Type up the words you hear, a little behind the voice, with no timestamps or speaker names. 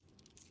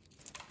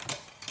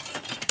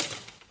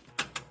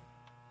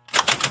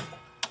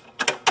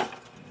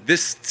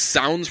this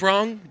sounds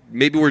wrong.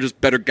 Maybe we're just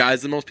better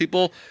guys than most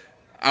people.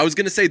 I was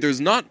going to say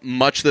there's not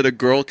much that a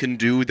girl can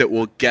do that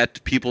will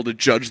get people to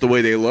judge the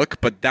way they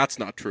look, but that's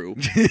not true.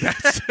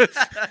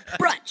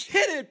 Brunch.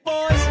 Hit it,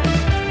 boys!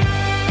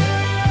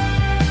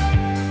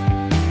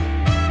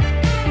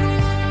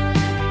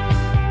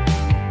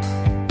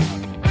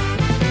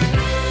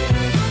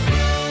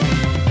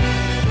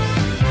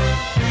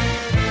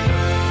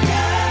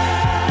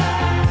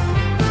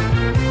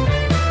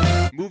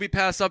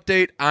 MoviePass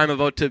update. I'm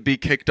about to be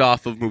kicked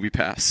off of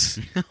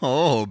MoviePass.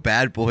 Oh,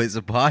 bad boys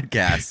of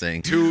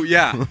podcasting.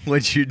 Yeah.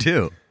 What'd you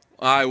do?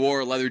 I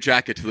wore a leather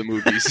jacket to the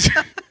movies.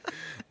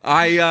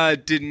 I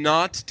did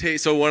not take...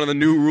 So one of the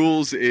new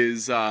rules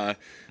is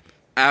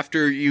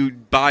after you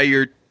buy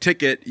your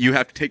ticket, you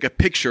have to take a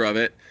picture of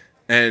it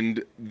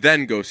and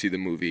then go see the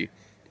movie.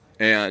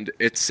 And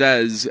it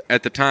says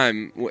at the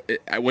time,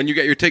 when you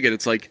get your ticket,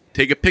 it's like,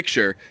 take a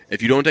picture.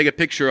 If you don't take a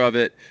picture of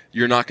it,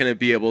 you're not going to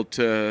be able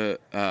to...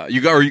 you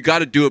got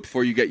to do it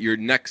before you get your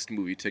next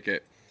movie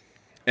ticket.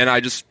 And I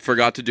just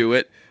forgot to do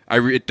it.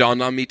 It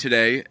dawned on me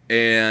today,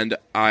 and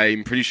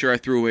I'm pretty sure I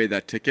threw away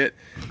that ticket.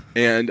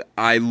 And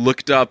I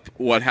looked up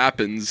what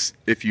happens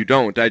if you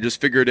don't. I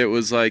just figured it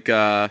was like...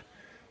 I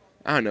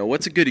don't know.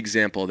 What's a good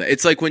example of that?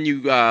 It's like when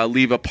you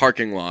leave a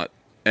parking lot,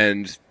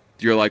 and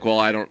you're like, well,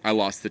 I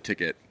lost the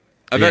ticket.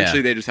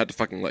 Eventually, they just had to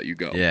fucking let you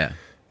go. Yeah.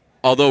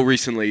 Although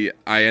recently,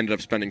 I ended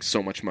up spending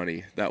so much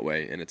money that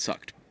way, and it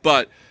sucked.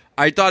 But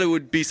I thought it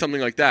would be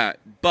something like that.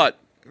 But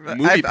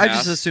MoviePass, I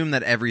just assume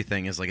that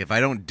everything is like, if I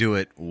don't do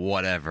it,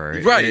 whatever.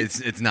 Right.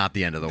 It's not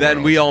the end of the world.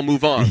 then we all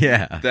move on.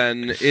 Yeah.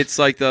 Then it's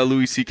like the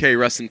Louis C.K.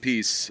 rest in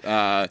peace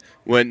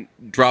when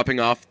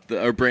dropping off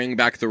or bringing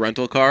back the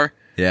rental car.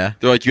 Yeah.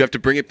 They're like, you have to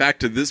bring it back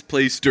to this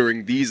place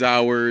during these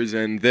hours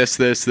and this,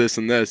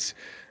 and this.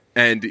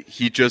 And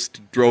he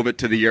just drove it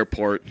to the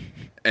airport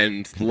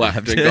and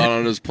left and got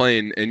on his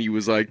plane. And he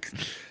was like,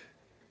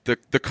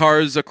 the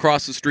car's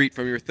across the street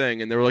from your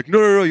thing. And they were like,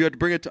 no, you had to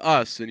bring it to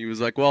us. And he was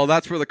like, well,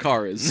 that's where the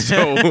car is.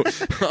 So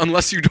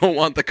unless you don't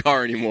want the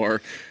car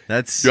anymore, you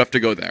have to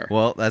go there.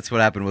 Well, that's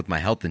what happened with my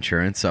health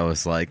insurance. I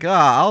was like,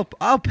 I'll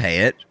pay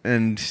it.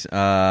 And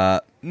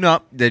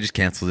no, they just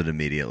canceled it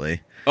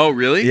immediately. Oh,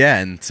 really? Yeah,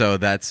 and so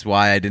that's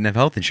why I didn't have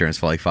health insurance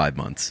for like 5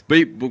 months.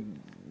 But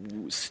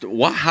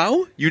what?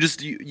 How?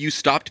 You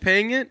stopped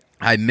paying it?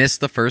 I missed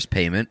the first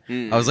payment.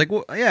 I was like,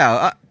 well,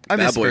 yeah, I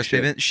missed the first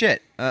payment.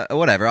 Shit,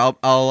 whatever.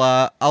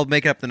 I'll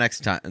make it up the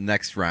next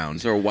round.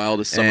 It's our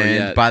wildest summer and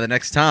yet. By the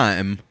next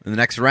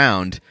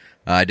round,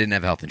 I didn't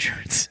have health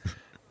insurance.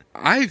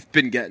 I've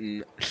been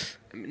getting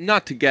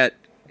not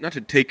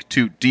to take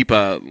too deep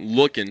a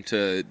look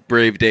into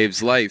Brave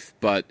Dave's life,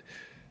 but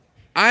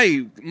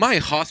my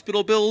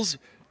hospital bills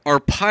are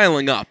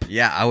piling up.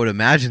 Yeah, I would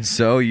imagine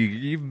so.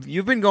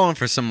 You've been going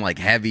for some like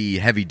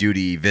heavy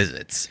duty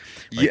visits,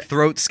 like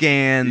throat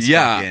scans.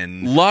 Yeah, a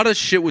lot of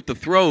shit with the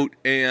throat,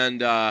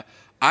 and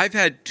I've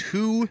had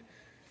two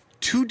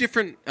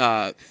different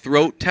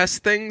throat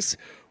test things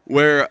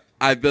where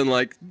I've been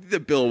like, the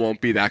bill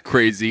won't be that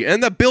crazy,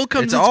 and the bill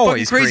comes. It's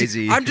always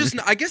crazy. I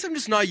guess I'm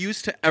just not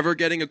used to ever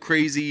getting a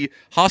crazy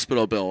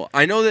hospital bill.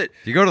 I know that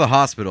if you go to the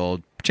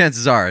hospital,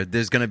 chances are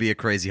there's going to be a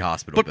crazy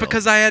hospital bill.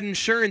 Because I had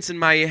insurance in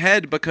my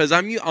head, because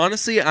I'm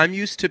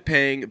used to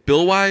paying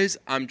bill-wise,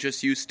 I'm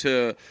just used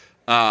to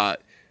like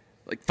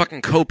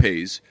fucking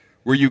copays,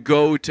 where you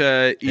go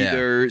to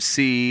either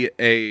see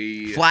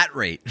a flat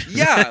rate.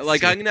 Yeah,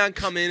 like I'm gonna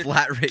come in,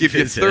 flat rate give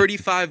you visit.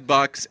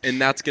 $35,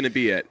 and that's gonna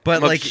be it. But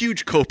I'm like a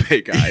huge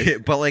copay guy.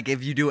 But like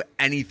if you do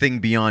anything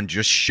beyond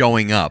just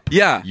showing up,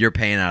 you're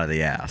paying out of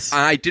the ass.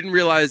 I didn't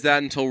realize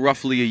that until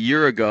roughly a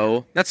year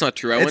ago. That's not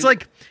true.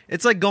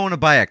 It's like going to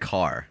buy a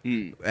car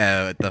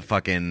at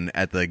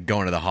the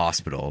going to the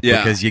hospital.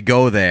 Yeah. Because you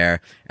go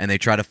there and they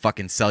try to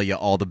fucking sell you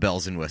all the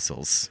bells and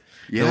whistles.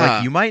 Yeah. They're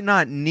like, you might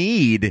not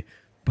need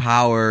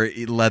power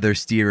leather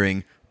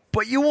steering,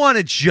 but you want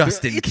it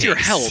just in case. It's your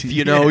health,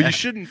 you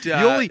shouldn't you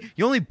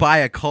only buy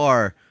a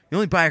car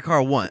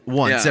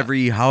once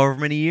every however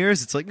many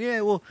years. It's like,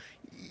 yeah, well,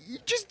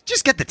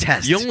 just get the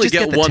test. You only just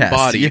get one test.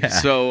 body. Yeah.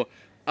 So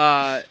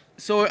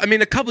I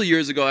mean, a couple of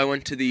years ago I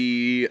went to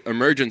the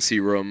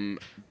emergency room.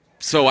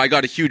 So I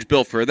got a huge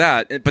bill for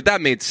that, but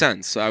that made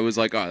sense. I was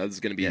like, oh, this is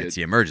going to be it's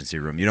the emergency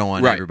room. You don't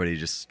want everybody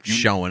just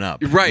showing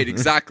up. Right,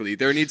 exactly.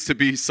 There needs to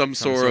be some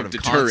sort of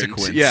deterrent.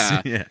 Consequence.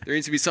 Yeah. Yeah. There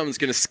needs to be something that's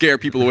going to scare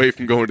people away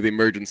from going to the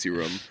emergency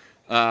room.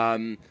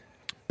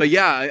 But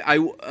yeah, I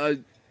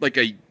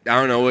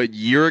don't know, a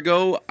year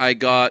ago, I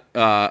got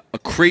a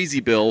crazy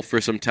bill for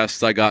some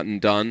tests I gotten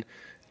done.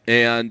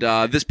 And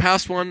this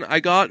past one I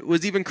got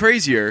was even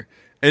crazier.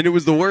 And it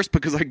was the worst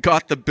because I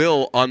got the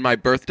bill on my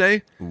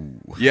birthday. Ooh,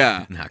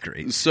 yeah. Not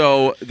great.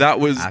 So that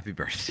was... Happy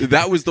birthday.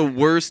 That was the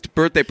worst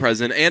birthday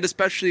present. And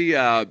especially...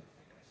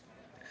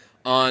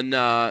 on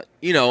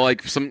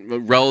like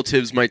some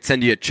relatives might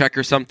send you a check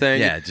or something.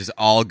 Yeah, it just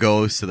all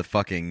goes to the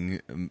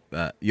fucking.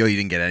 You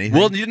didn't get anything.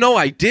 Well,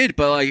 I did,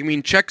 but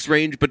checks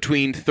range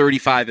between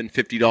 $35 and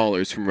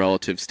 $50 from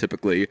relatives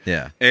typically.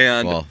 Yeah,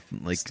 and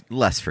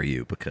less for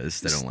you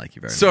because they don't like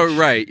you very much. So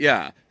right,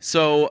 yeah.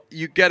 So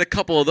you get a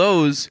couple of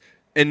those.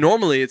 And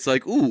normally it's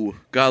like, ooh,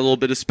 got a little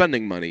bit of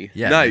spending money.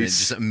 Yeah, nice. And it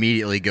just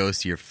immediately goes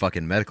to your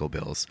fucking medical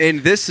bills.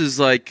 And this is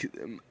like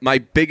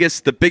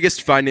the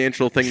biggest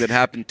financial thing that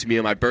happened to me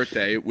on my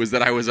birthday was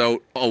that I was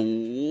out a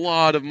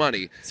lot of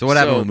money. So what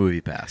happened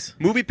with MoviePass?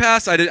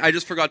 MoviePass, I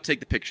just forgot to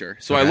take the picture.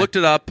 So okay. I looked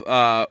it up,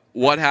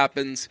 what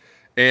happens,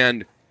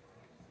 and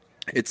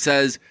it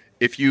says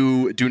if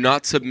you do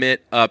not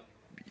submit a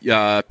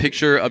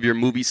picture of your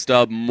movie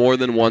stub more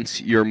than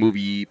once, your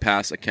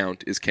MoviePass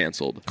account is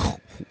canceled.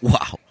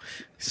 Wow.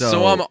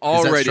 So I'm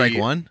already is that strike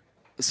one?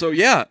 So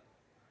yeah,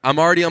 I'm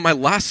already on my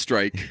last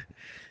strike.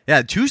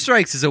 Yeah, 2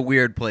 strikes is a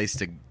weird place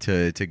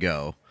to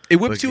go. It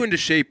whips you into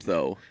shape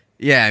though.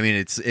 Yeah, I mean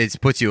it's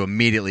puts you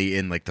immediately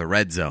in like the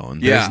red zone.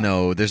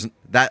 Yeah. There's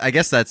that. I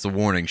guess that's the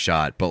warning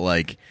shot, but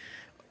like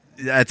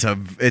it's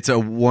a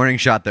warning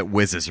shot that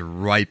whizzes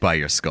right by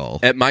your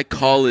skull. At my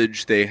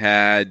college, they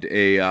had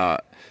the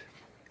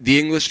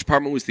English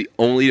department was the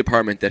only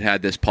department that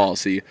had this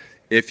policy.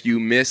 If you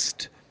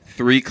missed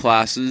 3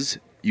 classes,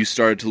 you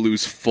started to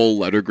lose full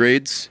letter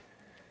grades.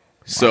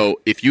 Wow.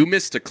 So if you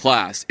missed a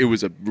class, it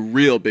was a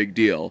real big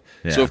deal.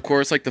 Yeah. So of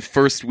course, like the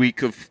first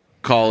week of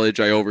college,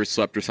 I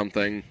overslept or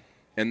something.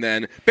 And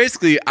then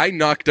basically I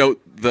knocked out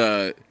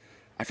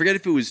I forget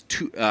if it was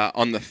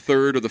on the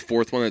 3rd or the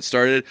 4th one that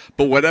started,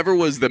 but whatever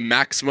was the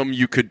maximum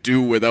you could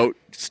do without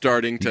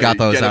starting to got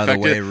those get out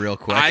affected, of the way real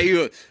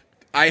quick.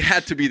 I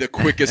had to be the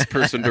quickest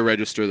person to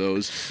register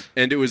those,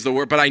 and it was the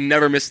worst. But I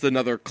never missed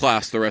another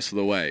class the rest of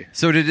the way.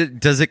 So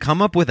does it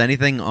come up with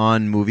anything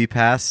on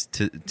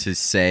MoviePass to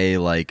say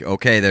like,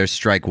 okay, there's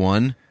strike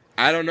 1?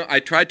 I don't know. I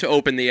tried to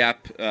open the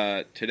app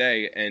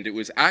today, and it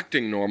was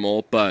acting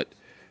normal, but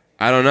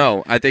I don't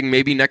know. I think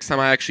maybe next time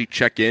I actually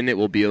check in, it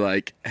will be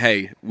like,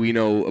 hey, we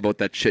know about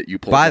that shit you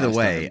pulled. By the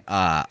way,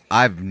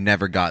 I've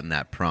never gotten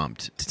that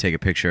prompt to take a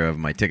picture of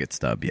my ticket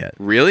stub yet.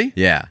 Really?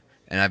 Yeah.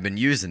 And I've been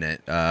using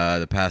it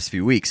the past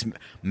few weeks.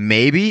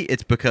 Maybe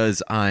it's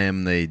because I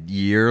am the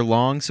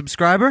year-long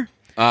subscriber,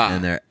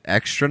 and they're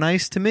extra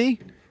nice to me.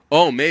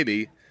 Oh,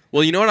 maybe.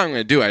 Well, you know what I'm going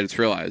to do? I just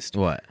realized.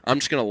 What? I'm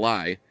just going to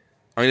lie.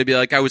 I'm going to be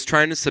like, I was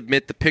trying to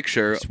submit the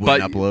picture,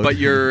 upload. but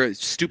your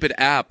stupid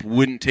app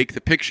wouldn't take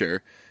the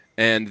picture,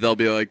 and they'll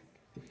be like,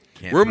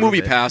 Can't we're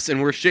MoviePass,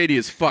 and we're shady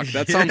as fuck.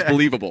 That sounds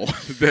believable.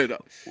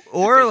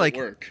 Or like,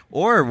 work.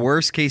 Or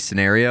worst case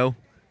scenario,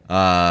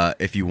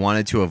 if you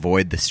wanted to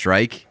avoid the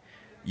strike,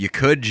 you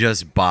could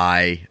just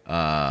buy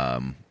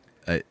a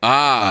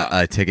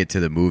ticket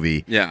to the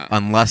movie,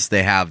 unless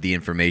they have the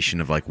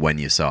information of like when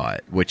you saw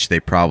it, which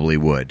they probably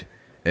would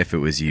if it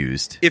was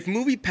used. If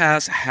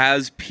MoviePass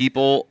has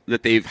people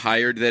that they've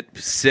hired that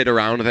sit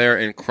around there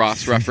and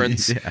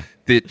cross-reference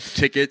the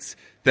tickets,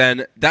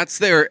 then that's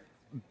their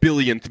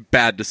billionth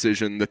bad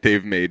decision that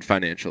they've made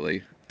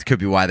financially. It could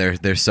be why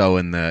they're so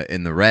in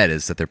the red,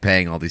 is that they're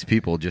paying all these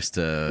people just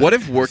to. What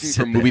if working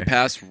for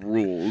MoviePass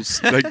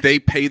rules? Like they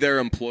pay their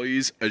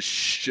employees a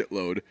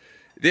shitload.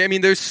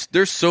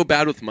 They're so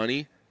bad with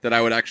money that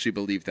I would actually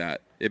believe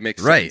that. It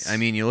makes sense. Right. I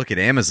mean, you look at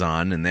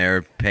Amazon and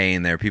they're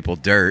paying their people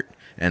dirt,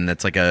 and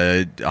that's like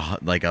a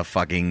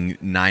fucking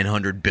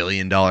 $900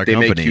 billion company.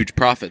 They make huge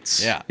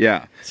profits.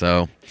 Yeah.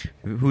 So,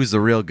 who's the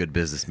real good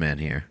businessman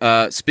here?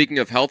 Speaking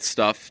of health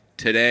stuff,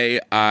 today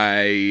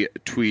I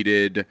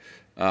tweeted.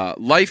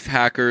 Life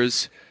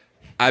hackers,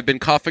 I've been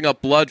coughing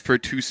up blood for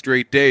 2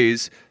 straight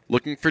days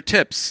looking for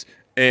tips,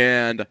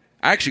 and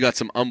I actually got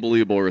some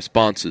unbelievable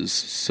responses,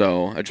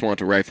 so I just wanted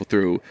to rifle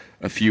through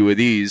a few of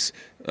these.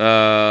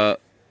 Let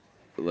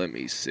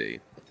me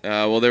see.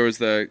 Well, there was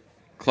the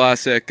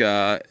classic,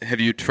 have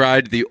you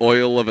tried the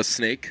oil of a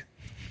snake?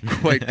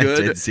 Quite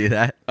good. I did see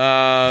that.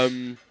 Let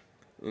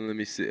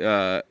me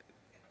see.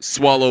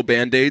 Swallow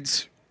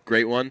Band-Aids,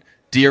 great one.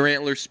 Deer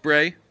antler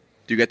spray.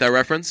 Do you get that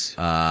reference?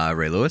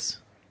 Ray Lewis.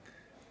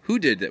 Who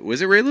did that?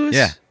 Was it Ray Lewis?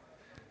 Yeah.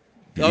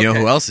 Okay. You know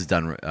who else has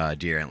done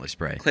deer antler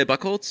spray? Clay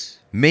Buchholz?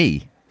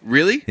 Me.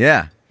 Really?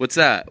 Yeah. What's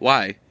that?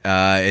 Why?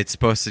 It's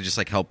supposed to just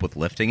like help with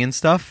lifting and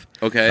stuff.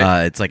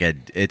 Okay.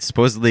 It's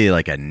supposedly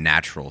like a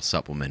natural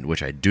supplement,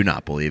 which I do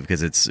not believe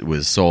because it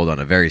was sold on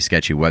a very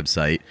sketchy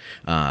website.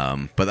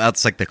 But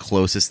that's like the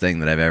closest thing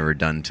that I've ever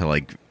done to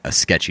like a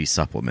sketchy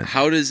supplement.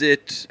 How does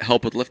it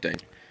help with lifting?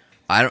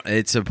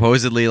 It's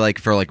supposedly like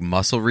for like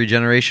muscle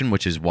regeneration,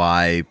 which is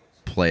why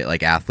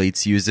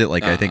athletes use it.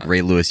 Like I think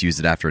Ray Lewis used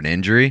it after an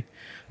injury,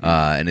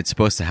 and it's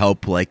supposed to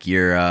help like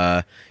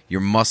your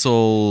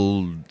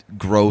muscle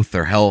growth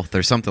or health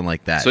or something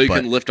like that. So you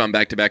can lift on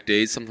back-to-back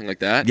days, something like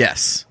that?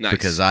 Yes, nice.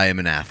 Because I am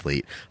an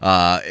athlete.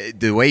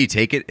 The way you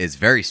take it is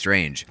very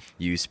strange.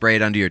 You spray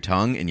it under your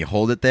tongue and you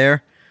hold it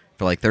there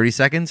for like 30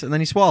 seconds and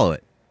then you swallow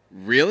it.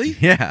 Really?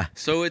 Yeah.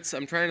 So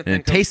I'm trying to think. And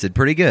it tasted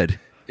pretty good.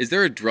 Is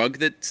there a drug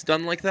that's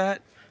done like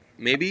that?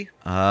 Maybe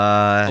a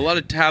Uh, lot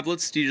of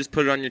tablets. Do you just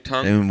put it on your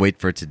tongue? and wait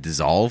for it to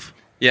dissolve.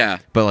 Yeah,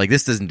 But like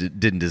this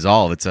didn't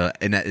dissolve. It's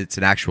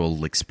an actual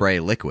like spray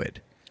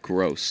liquid.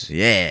 gross.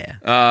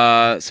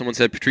 Yeah. Someone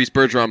said Patrice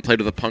Bergeron played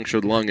with a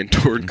punctured lung and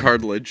torn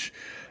cartilage.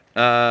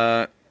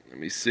 Let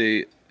me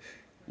see. A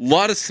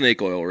lot of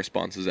snake oil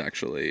responses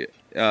actually.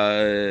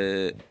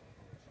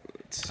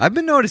 I've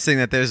been noticing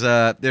that there's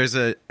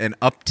an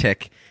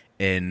uptick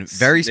in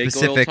very Snake oil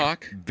specific,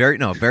 talk?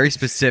 very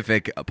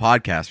specific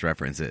podcast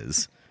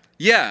references.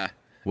 Yeah,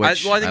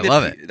 Which I think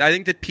love it. I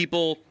think that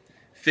people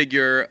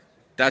figure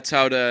that's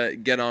how to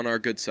get on our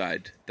good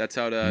side. That's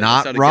how to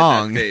Not that's how to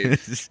wrong. Get that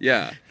fave.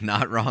 Yeah,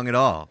 Not wrong at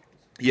all.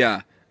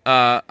 yeah.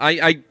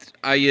 I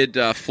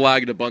had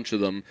flagged a bunch of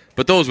them,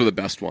 but those were the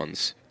best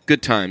ones.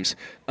 Good times.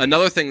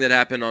 Another thing that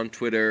happened on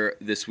Twitter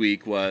this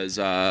week was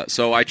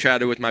so I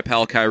chatted with my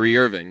pal Kyrie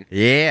Irving.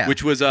 Yeah.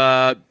 Which was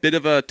a bit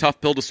of a tough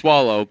pill to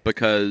swallow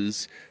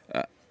because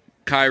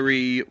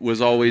Kyrie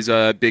was always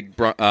a big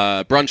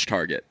brunch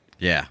target.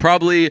 Yeah.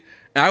 Probably,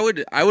 I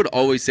would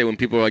always say when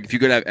people are like, if you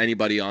could have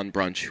anybody on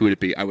brunch, who would it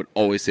be? I would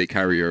always say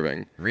Kyrie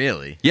Irving.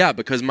 Really? Yeah,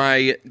 because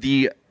my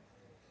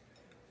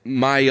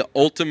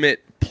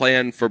ultimate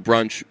plan for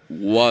brunch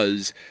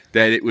was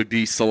that it would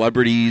be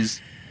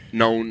celebrities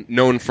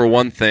known for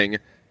one thing,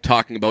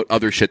 talking about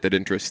other shit that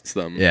interests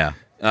them. Yeah.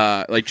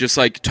 Like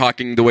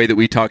talking the way that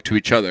we talk to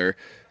each other.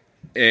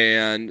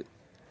 And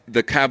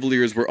the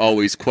Cavaliers were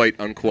always quite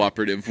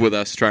uncooperative with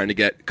us trying to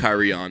get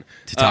Kyrie on.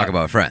 To talk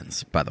about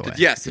friends, by the way.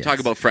 Yes, to talk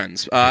about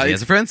friends. He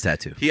has a friends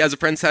tattoo. He has a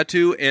friend's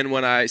tattoo, and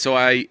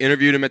I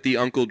interviewed him at the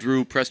Uncle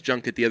Drew press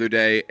junket the other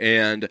day,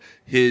 and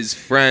his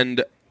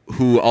friend,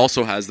 who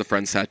also has the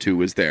friend's tattoo,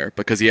 was there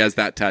because he has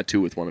that tattoo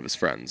with one of his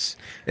friends.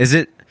 Is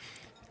it?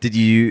 Did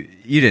you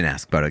didn't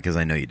ask about it because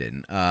I know you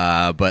didn't.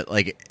 But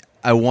like,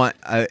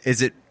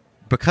 is it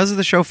because of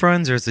the show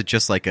Friends, or is it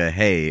just like a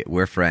hey,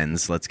 we're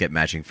friends, let's get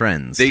matching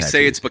friends? They tattoo?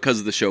 say it's because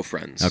of the show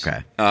Friends.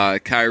 Okay.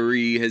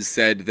 Kyrie has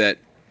said that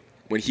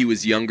when he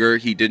was younger,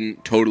 he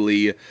didn't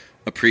totally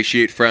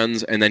appreciate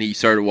Friends, and then he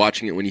started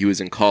watching it when he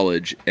was in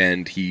college,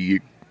 and he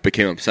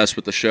became obsessed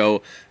with the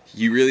show.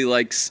 He really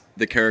likes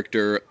the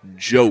character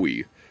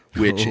Joey,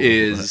 which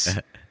is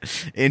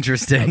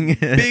interesting.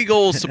 big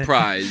old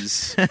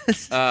surprise.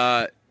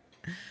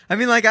 I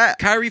mean, like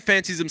Kyrie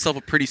fancies himself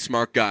a pretty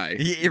smart guy.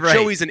 Right.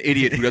 Joey's an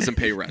idiot who doesn't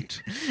pay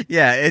rent.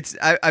 yeah, it's.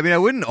 I mean, I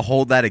wouldn't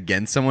hold that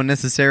against someone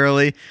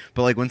necessarily,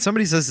 but like when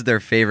somebody says that their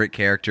favorite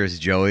character is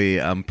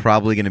Joey, I'm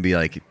probably going to be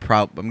like,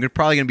 probably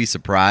going to be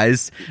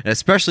surprised, and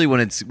especially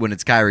when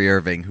it's Kyrie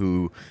Irving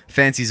who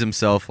fancies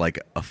himself like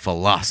a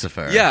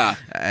philosopher, Yeah.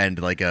 and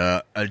like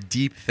a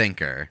deep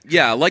thinker.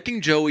 Yeah,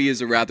 liking Joey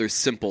is a rather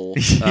simple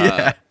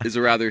Yeah.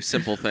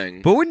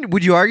 thing. But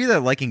would you argue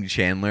that liking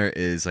Chandler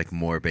is like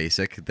more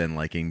basic than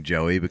liking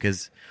Joey?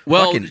 Because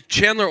Well, fucking-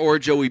 Chandler or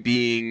Joey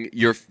being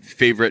your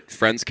favorite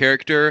Friends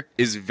character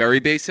is very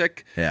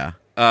basic. yeah.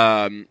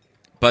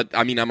 But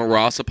I mean, I'm a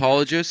Ross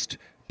apologist,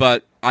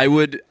 but I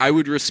would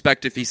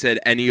respect if he said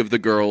any of the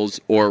girls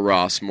or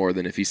Ross more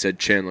than if he said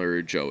Chandler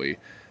or Joey.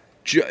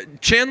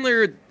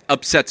 Chandler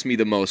upsets me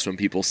the most when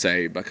people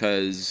say,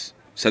 because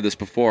I've said this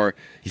before,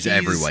 He's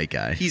every white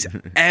guy. He's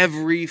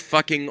every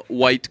fucking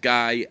white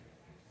guy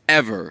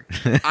ever.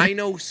 I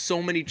know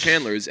so many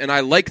Chandlers, and I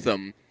like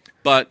them,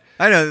 but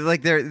I know,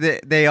 like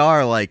they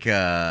are like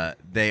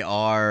they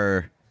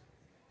are.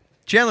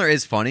 Chandler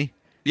is funny,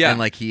 Yeah. and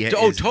like he is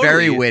totally,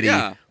 very witty,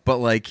 yeah. but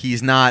like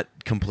he's not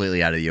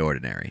completely out of the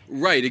ordinary.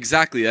 right,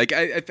 exactly. Like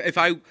if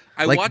I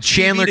Like, watch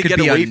Chandler TV to could get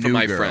be away on from New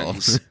my Girl.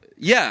 friends,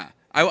 yeah,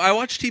 I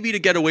watch TV to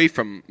get away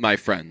from my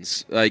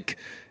friends, like.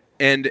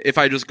 And if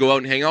I just go out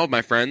and hang out with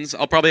my friends,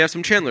 I'll probably have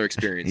some Chandler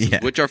experiences,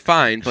 Yeah. which are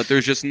fine. But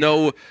there's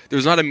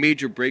not a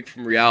major break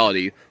from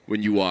reality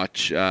when you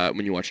watch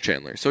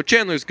Chandler. So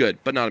Chandler's good,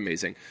 but not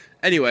amazing.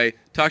 Anyway,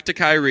 talk to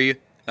Kyrie.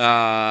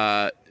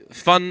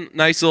 Fun,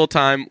 nice little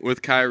time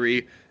with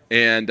Kyrie.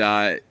 And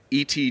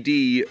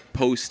ETD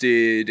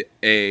posted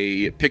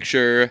a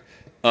picture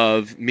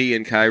of me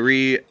and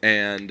Kyrie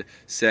and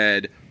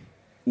said,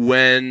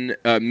 when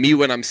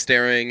I'm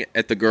staring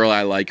at the girl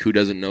I like who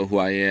doesn't know who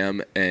I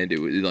am, and it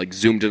was like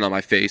zoomed in on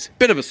my face.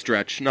 Bit of a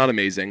stretch, not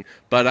amazing,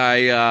 but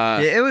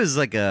It was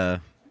like it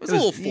was a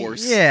little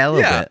forced. Yeah, a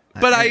little bit.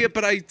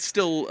 But I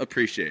still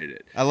appreciated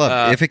it. I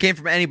love it. If it came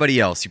from anybody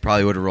else, you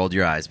probably would have rolled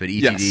your eyes. But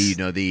ETD, Yes. you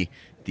know the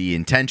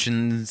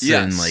intentions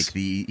Yes. and like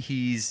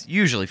he's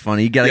usually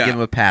funny. You got to Yeah. give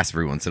him a pass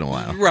every once in a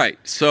while. Right.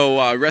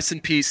 So rest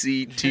in peace,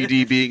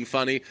 ETD being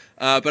funny.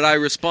 But I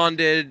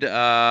responded.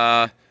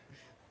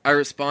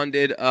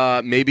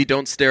 Maybe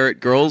don't stare at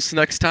girls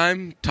next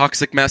time.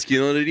 Toxic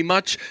masculinity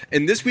much.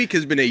 And this week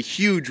has been a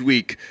huge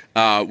week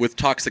with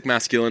toxic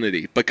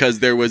masculinity because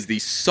there was the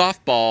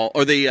softball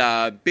or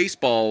the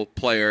baseball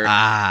player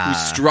who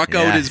struck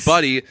out his yes.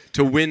 buddy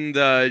to win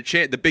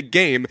the big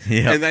game.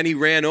 Yep. And then he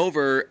ran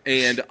over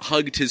and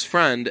hugged his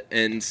friend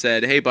and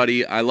said, "Hey,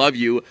 buddy, I love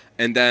you."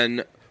 And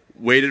then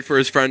waited for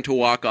his friend to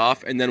walk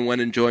off and then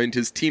went and joined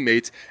his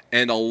teammates.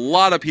 And a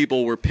lot of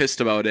people were pissed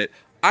about it.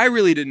 I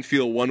really didn't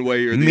feel one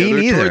way or the Me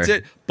other neither. towards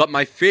it. But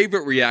my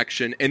favorite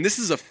reaction, and this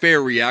is a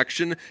fair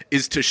reaction,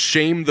 is to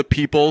shame the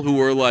people who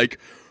are like,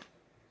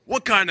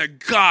 what kind of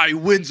guy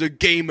wins a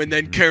game and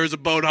then cares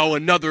about how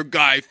another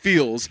guy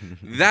feels?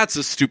 That's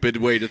a stupid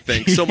way to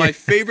think. So my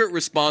favorite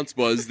response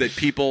was that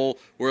people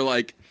were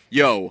like,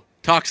 yo,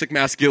 toxic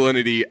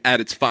masculinity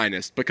at its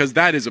finest, because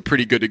that is a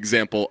pretty good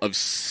example of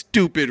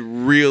stupid,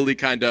 really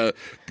kind of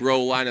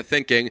bro line of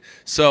thinking.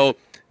 So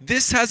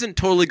this hasn't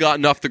totally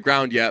gotten off the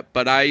ground yet,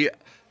 but I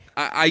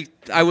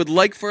would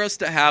like for us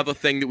to have a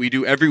thing that we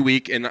do every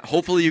week, and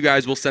hopefully you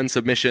guys will send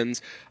submissions.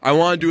 I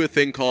want to do a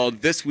thing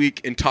called This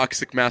Week in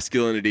Toxic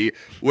Masculinity,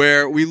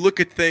 where we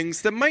look at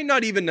things that might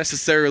not even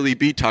necessarily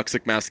be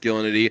toxic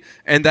masculinity,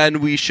 and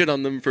then we shit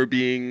on them for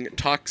being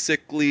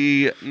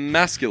toxically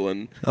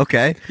masculine.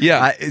 Okay.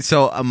 Yeah.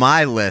 So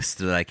my list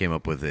that I came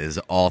up with is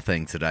all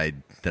things that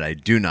I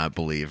do not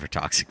believe are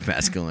toxic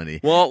masculinity.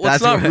 Well,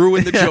 let's not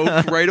ruin the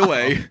joke right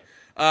away.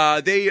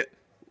 Well,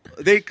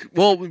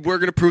 we're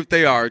going to prove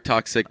they are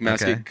toxic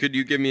masculine. Okay. Could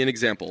you give me an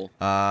example?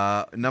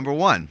 Number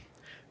one,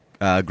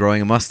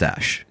 growing a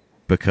mustache,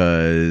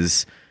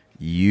 because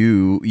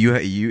you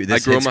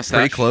this grow a hits mustache.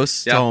 pretty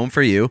close to Yeah. home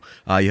for you.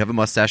 You have a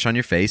mustache on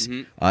your face.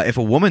 If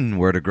a woman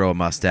were to grow a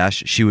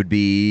mustache, she would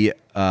be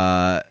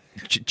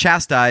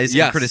chastised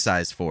Yes. and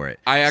criticized for it.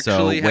 I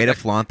actually so had way to that-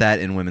 flaunt that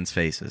in women's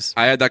faces.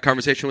 I had that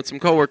conversation with some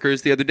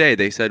coworkers the other day.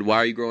 They said, "Why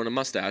are you growing a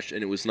mustache?"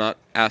 And it was not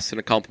asked in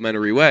a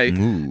complimentary way.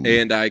 Ooh.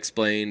 And I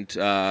explained,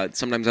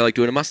 sometimes I like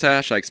doing a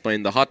mustache. I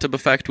explained the hot tub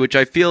effect, which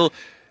I feel,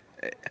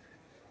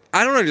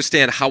 I don't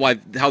understand how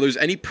there's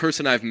any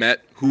person I've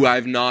met who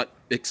I've not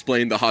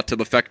explained the hot tub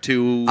effect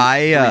to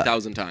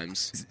 3,000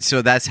 times.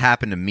 So that's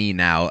happened to me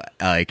now,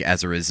 like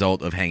as a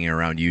result of hanging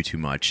around you too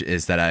much.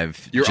 Is that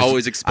You're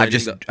always explaining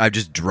I've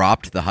just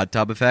dropped the hot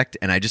tub effect,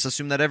 and I just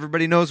assume that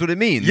everybody knows what it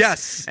means.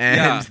 Yes, and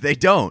yeah. they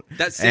don't.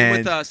 That's same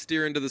And- with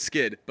steer into the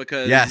skid,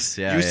 because Yes,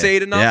 yeah, you yeah. say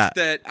it enough Yeah.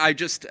 that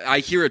I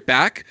hear it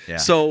back. Yeah.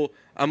 So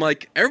I'm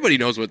like, everybody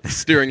knows what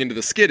steering into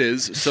the skid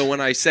is. So when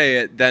I say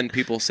it, then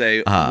people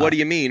say, what do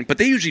you mean? But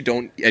they usually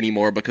don't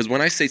anymore, because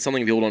when I say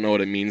something, people don't know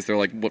what it means. They're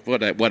like,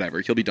 whatever.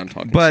 He'll be done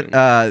talking But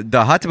soon.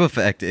 the hot tub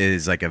effect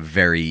is like a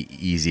very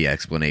easy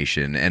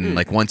explanation, and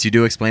like once you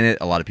do explain it,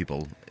 a lot of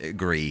people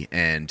agree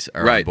and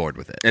are on Right. board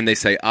with it. And they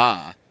say,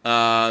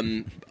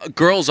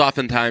 girls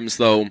oftentimes,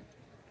 though,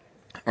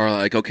 are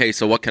like, okay,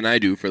 so what can I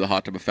do for the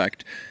hot tub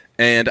effect?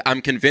 And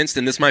I'm convinced,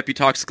 and this might be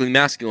toxically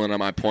masculine on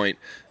my point,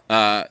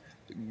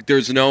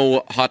 there's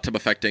no hot tub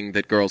effecting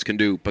that girls can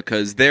do,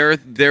 because their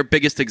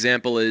biggest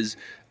example is,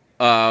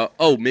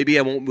 maybe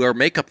I won't wear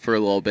makeup for a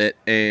little bit,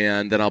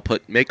 and then I'll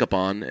put makeup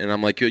on, and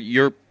I'm like,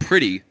 you're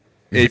pretty.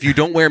 If you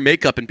don't wear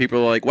makeup and people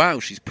are like, wow,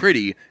 she's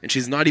pretty, and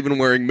she's not even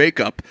wearing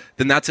makeup,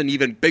 then that's an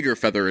even bigger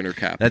feather in her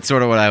cap. That's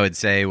sort of what I would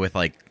say with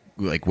like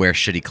wear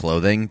shitty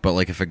clothing. But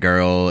like if a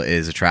girl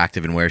is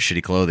attractive and wears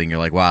shitty clothing, you're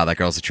like, wow, that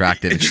girl's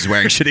attractive and she's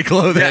wearing shitty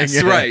clothing. Yes,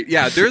 Yeah. right.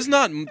 Yeah, there's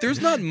not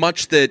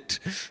much that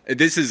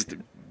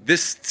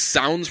this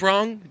sounds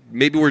wrong.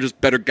 Maybe we're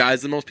just better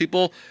guys than most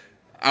people.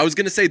 I was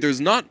going to say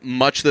there's not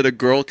much that a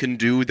girl can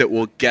do that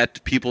will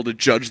get people to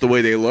judge the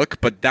way they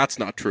look, but that's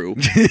not true.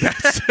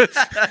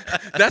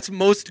 That's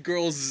most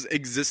girls'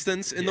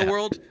 existence in the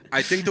world.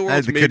 I think the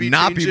world's That maybe could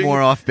not changing. be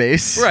more off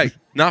base. Right.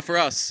 Not for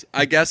us.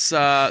 I guess,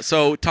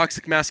 so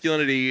toxic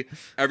masculinity,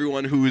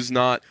 everyone who's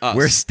not us.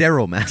 We're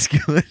sterile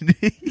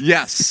masculinity.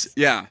 Yes.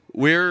 Yeah.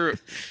 We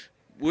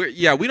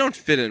don't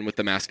fit in with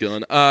the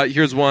masculine.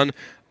 Here's one.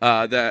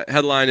 The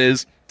headline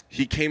is,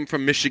 he came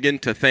from Michigan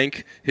to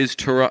thank his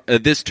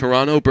this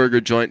Toronto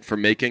burger joint for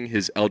making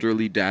his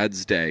elderly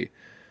dad's day.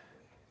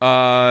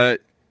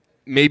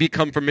 Maybe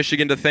come from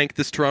Michigan to thank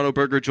this Toronto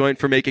burger joint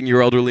for making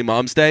your elderly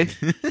mom's day.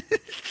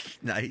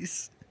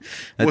 Nice.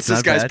 What's this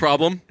not guy's bad.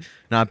 problem?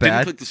 Not Didn't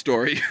bad. click the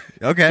story.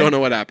 Okay. Don't know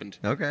what happened.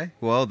 Okay.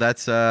 Well,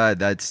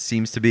 that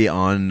seems to be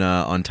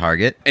on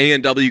target.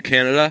 A&W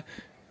Canada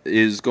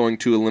is going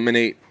to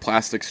eliminate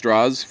plastic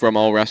straws from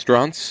all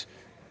restaurants.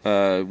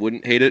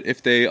 Wouldn't hate it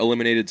if they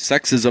eliminated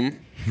sexism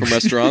from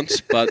restaurants,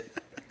 but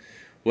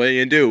what are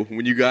you gonna do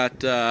when you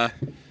got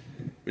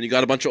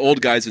a bunch of old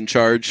guys in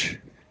charge?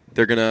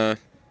 They're gonna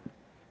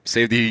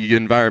save the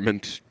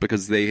environment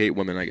because they hate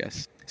women, I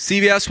guess.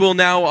 CVS will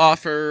now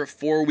offer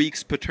 4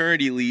 weeks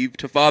paternity leave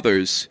to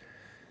fathers.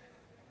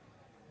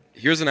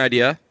 Here's an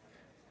idea: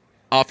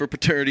 offer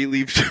paternity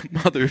leave to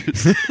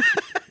mothers.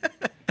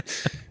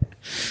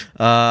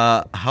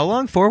 How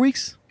long? 4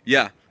 weeks?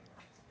 Yeah,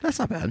 That's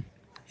not bad.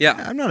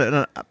 yeah. I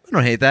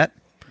don't hate that.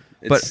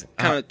 It's But,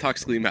 kind of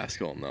toxically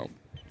masculine, though.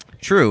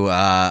 True.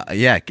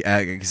 Yeah,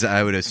 because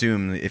I would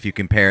assume if you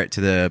compare it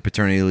to the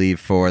paternity leave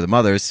for the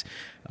mothers,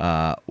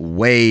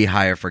 way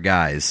higher for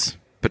guys.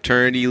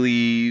 Paternity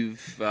leave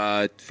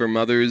for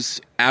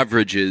mothers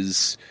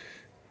averages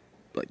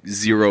like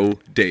 0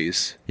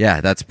 days.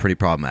 Yeah, that's pretty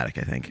problematic,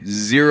 I think.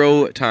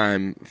 0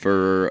 time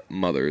for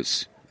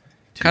mothers.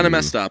 Kind of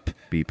messed up.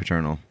 Be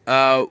paternal.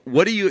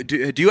 What do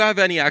you have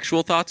any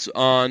actual thoughts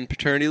on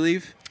paternity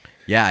leave?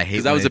 Yeah, I hate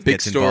 'Cause that when was a it big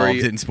gets story.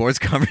 involved in sports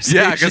conversations.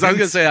 Yeah, because I was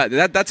gonna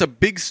say that's a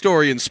big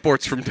story in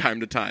sports from time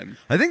to time.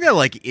 I think that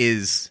like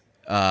is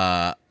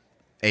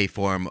a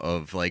form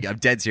of like I'm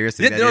dead serious.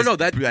 Yeah,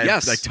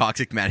 yes, like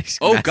toxic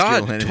Oh,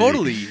 God, masculinity.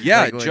 totally.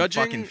 Yeah, like when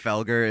judging- fucking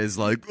Felger is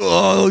like,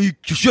 oh, you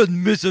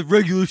shouldn't miss a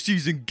regular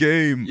season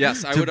game.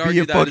 Yes, I to would be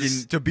argue a that fucking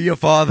is- to be a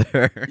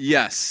father.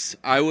 Yes,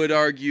 I would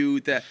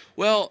argue that.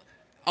 Well,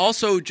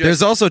 also just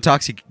There's also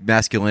toxic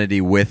masculinity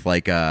with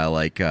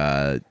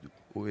isn't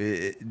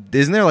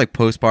there like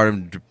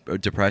postpartum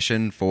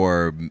depression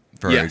for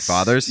yes,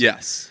 fathers?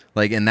 Yes.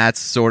 Like, and that's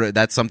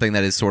something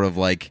that is sort of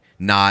like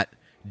not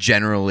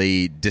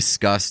generally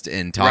discussed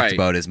and talked Right.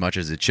 about as much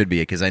as it should be.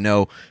 Because I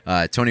know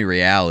Tony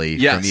Reale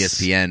Yes. from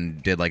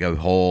ESPN did like a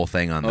whole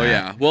thing on Oh that.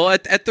 yeah. Well,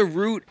 at the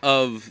root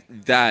of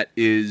that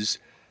is,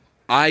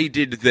 I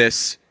did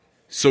this,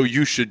 so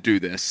you should do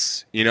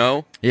this. You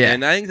know. Yeah.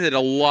 And I think that a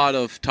lot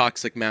of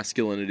toxic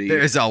masculinity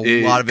There's a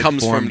lot of it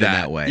comes formed from in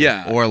that way.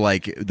 Yeah. Or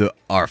like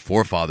our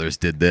forefathers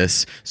did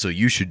this, so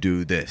you should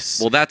do this.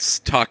 Well, that's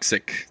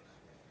toxic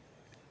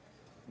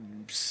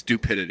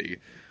stupidity.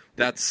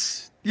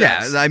 That's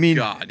I mean,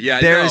 God. Yeah,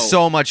 there no. is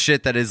so much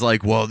shit that is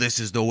like, well, this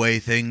is the way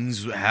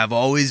things have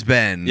always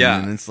been. Yeah.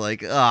 And it's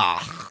like,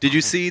 ah. Did you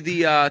see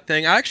the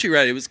thing? I actually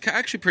read it. It was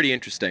actually pretty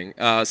interesting.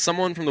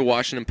 Someone from the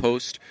Washington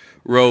Post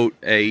wrote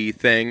a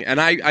thing, and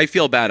I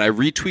feel bad. I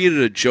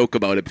retweeted a joke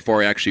about it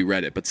before I actually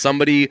read it. But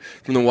somebody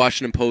from the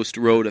Washington Post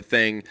wrote a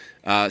thing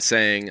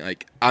saying,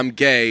 like, I'm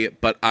gay,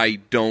 but I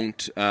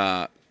don't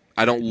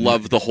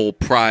love the whole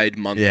Pride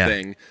Month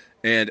thing.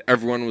 And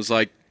everyone was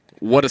like,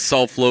 what a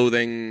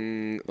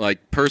self-loathing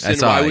like person.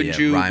 Why wouldn't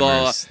you? Reimer's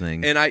Blah.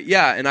 thing. And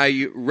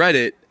I read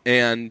it,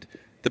 and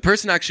the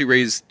person actually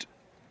raised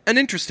an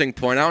interesting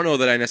point. I don't know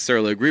that I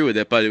necessarily agree with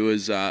it, but it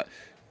was a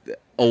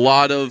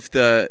lot of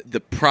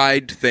the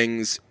Pride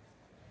things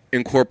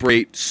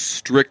incorporate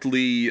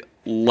strictly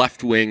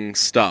left-wing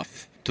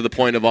stuff to the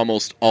point of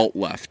almost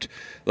alt-left.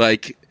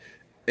 Like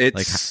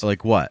it's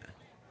Like what?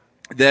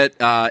 that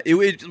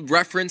it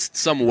referenced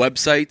some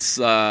websites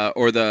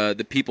or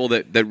the people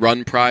that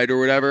run Pride or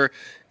whatever,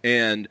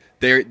 and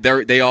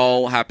they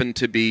all happen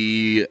to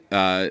be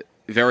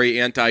very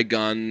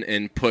anti-gun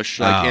and push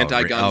like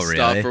anti-gun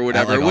stuff really? or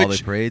whatever. At, like, which, all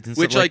the parades and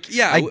which stuff? like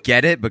yeah, I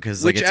get it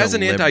because like which it's as a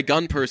an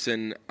anti-gun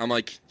person, I'm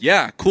like,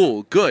 yeah,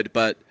 cool, good,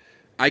 but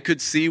I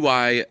could see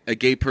why a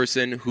gay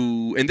person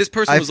who, and this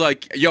person was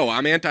like, yo,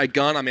 I'm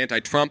anti-gun, I'm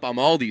anti-Trump, I'm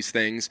all these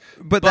things.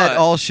 But that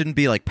all shouldn't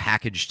be like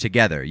packaged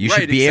together. You Right,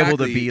 should be able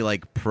to exactly. be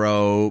like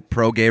pro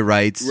gay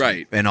rights,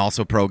 Right. and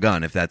also pro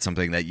gun if that's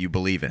something that you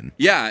believe in.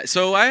 Yeah,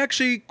 so I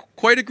actually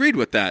quite agreed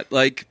with that.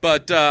 Like,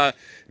 but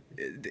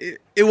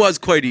it was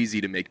quite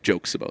easy to make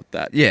jokes about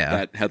that. Yeah.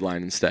 That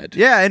headline instead.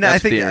 Yeah, and That's I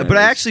think, the but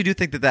I errors. actually do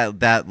think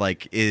that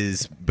like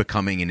is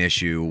becoming an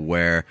issue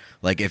where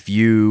like if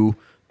you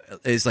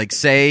is like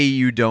say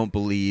you don't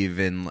believe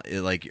in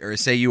like or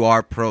say you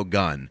are pro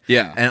gun,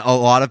 Yeah. and a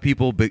lot of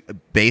people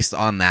based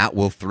on that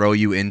will throw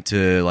you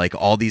into like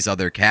all these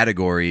other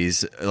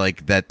categories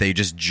like that they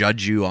just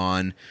judge you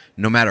on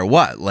no matter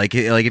what. Like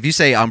if you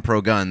say I'm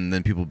pro gun,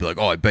 then people will be like,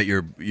 oh, I bet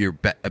you're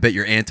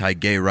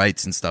anti-gay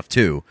rights and stuff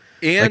too.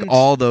 And- like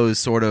all those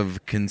sort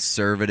of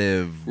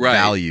conservative Right.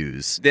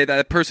 values.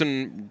 That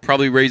person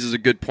probably raises a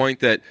good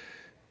point that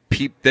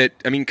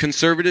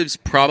conservatives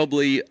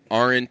probably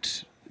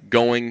aren't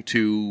going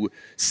to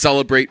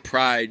celebrate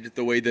Pride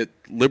the way that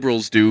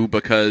liberals do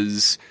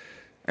because,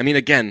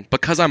 again,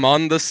 because I'm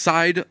on the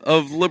side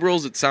of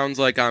liberals, it sounds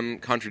like I'm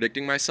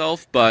contradicting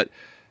myself, but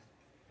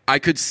I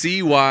could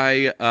see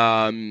why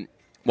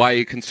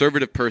a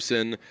conservative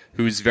person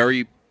who's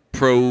very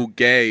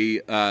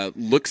pro-gay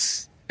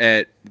looks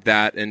at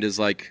that and is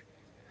like,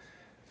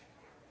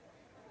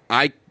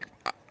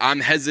 I'm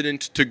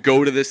hesitant to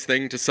go to this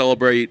thing to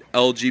celebrate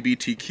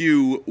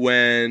LGBTQ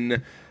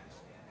when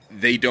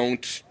they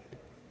don't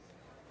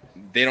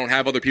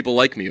have other people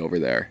like me over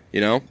there, you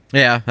know?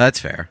 Yeah, that's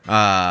fair.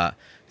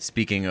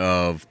 Speaking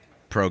of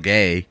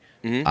pro-gay,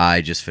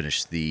 I just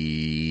finished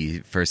the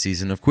first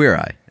season of Queer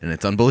Eye, and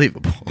it's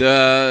unbelievable.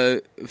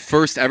 The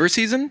first ever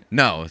season?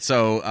 No,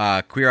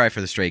 so Queer Eye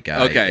for the Straight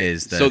Guy Okay.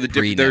 is the so they're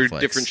pre-Netflix.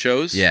 different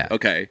shows? Yeah.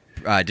 Okay.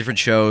 Different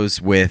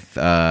shows with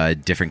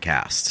different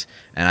casts.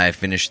 And I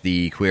finished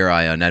the Queer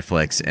Eye on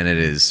Netflix, and it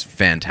is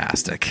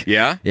fantastic.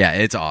 Yeah? Yeah,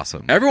 it's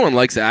awesome. Everyone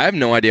likes it. I have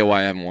no idea why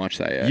I haven't watched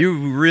that yet.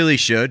 You really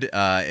should.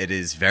 It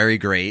is very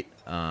great.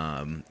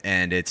 And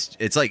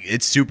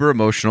it's super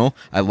emotional.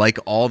 I like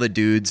all the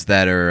dudes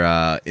that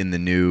are in the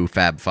new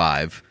Fab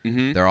Five.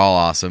 Mm-hmm. They're all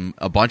awesome.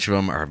 A bunch of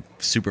them are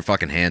super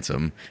fucking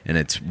handsome, and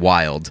it's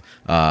wild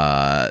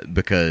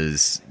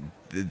because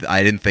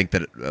I didn't think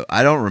that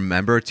I don't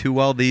remember too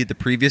well the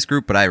previous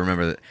group, but I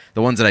remember that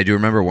the ones that I do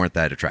remember weren't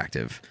that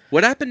attractive.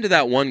 What happened to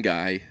that one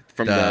guy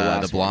from the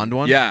last blonde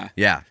one? Yeah.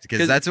 Yeah,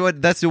 because that's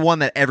the one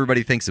that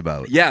everybody thinks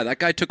about. Yeah, that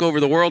guy took over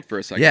the world for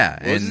a second. Yeah,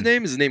 What was his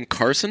name? Is his name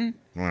Carson?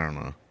 I don't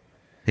know.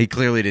 He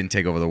clearly didn't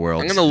take over the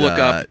world. I'm gonna look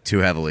up too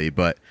heavily,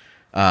 but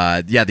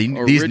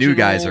these new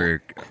guys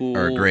are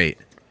Original great.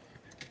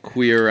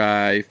 Queer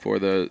eye for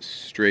the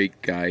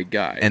straight guy.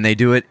 And they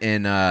do it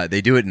in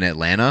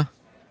Atlanta.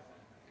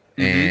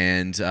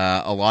 And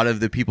a lot of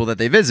the people that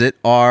they visit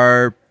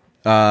are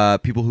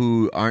people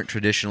who aren't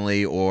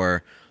traditionally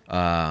or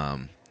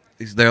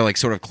they're like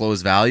sort of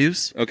closed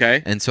values.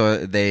 Okay. And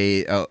so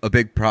they a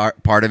big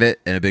part of it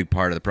and a big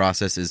part of the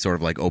process is sort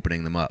of like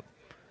opening them up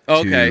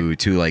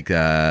to like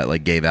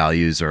gay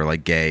values or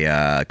like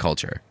gay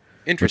culture,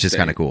 which is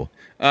kind of cool.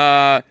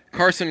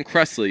 Carson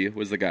Kressley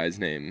was the guy's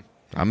name.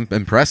 I'm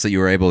impressed that you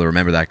were able to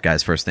remember that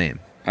guy's first name.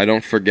 I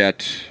don't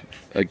forget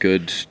a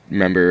good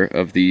member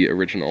of the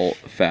original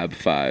Fab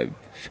Five.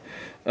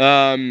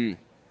 Oh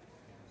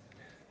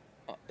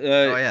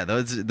yeah,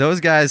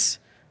 those guys.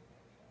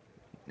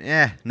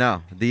 Yeah,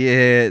 no.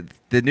 The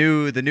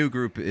new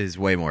group is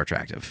way more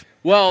attractive.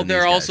 Well,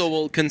 they're also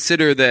will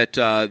consider that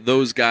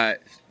those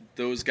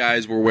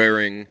guys were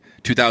wearing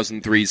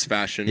 2003's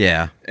fashion,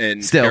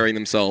 and carrying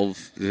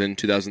themselves in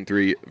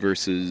 2003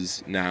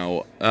 versus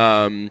now.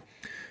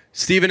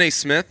 Stephen A.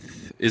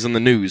 Smith is on the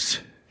news.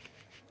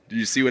 Did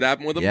you see what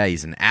happened with him? Yeah,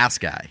 he's an ass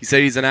guy. He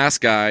said he's an ass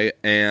guy,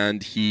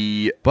 and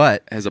he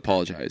has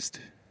apologized.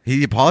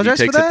 He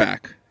apologized for that? He that? takes it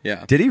back.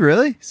 Yeah. Did he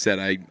really? He said,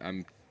 I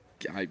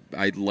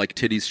like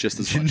titties just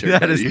as much.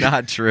 That is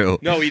not true.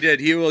 No, he did.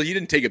 He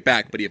didn't take it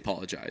back, but he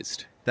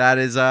apologized. That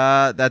is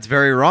that's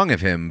very wrong of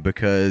him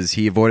because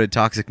he avoided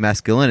toxic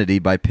masculinity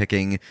by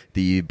picking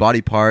the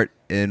body part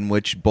in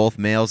which both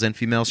males and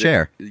females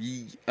share.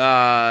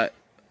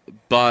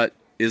 But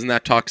isn't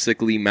that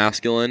toxically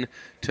masculine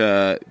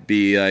to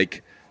be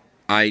like,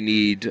 I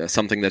need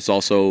something that's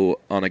also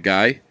on a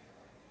guy?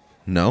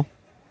 No.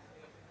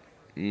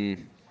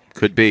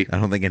 Could be. I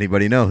don't think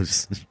anybody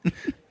knows.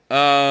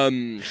 I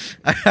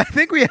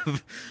think we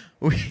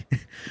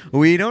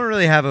don't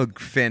really have a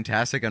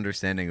fantastic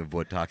understanding of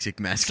what toxic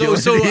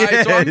masculinity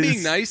is. So I'm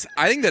being nice.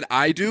 I think that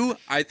I do.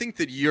 I think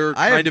that you're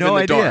kind of no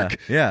in the idea. dark.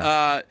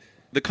 Yeah.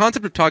 The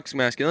concept of toxic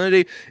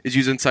masculinity is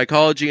used in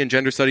psychology and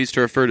gender studies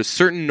to refer to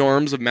certain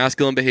norms of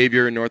masculine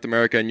behavior in North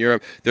America and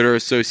Europe that are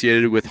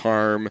associated with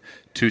harm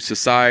to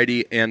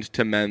society and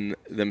to men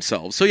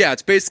themselves. So yeah,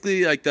 it's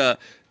basically like the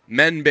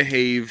men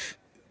behave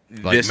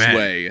like this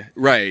way.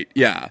 Right,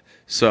 yeah.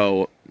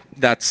 So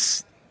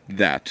that's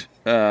that.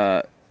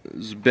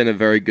 It's been a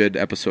very good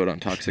episode on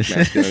toxic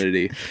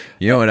masculinity.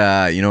 You know what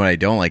I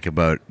don't like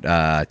about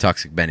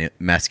toxic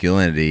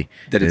masculinity?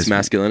 That it's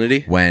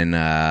masculinity? When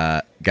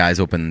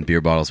guys open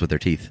beer bottles with their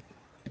teeth.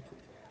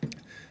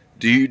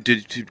 Do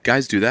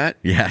guys do that?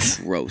 Yes.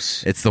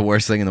 Gross. It's the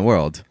worst thing in the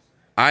world.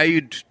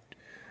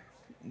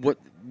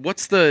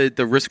 What's the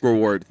risk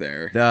reward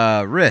there?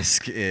 The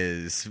risk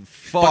is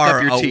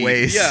far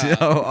outweighs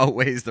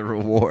the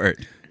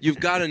reward. You've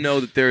got to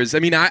know that there's... I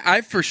mean,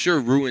 I've for sure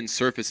ruined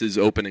surfaces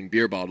opening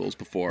beer bottles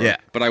before. Yeah.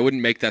 But I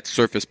wouldn't make that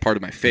surface part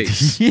of my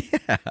face.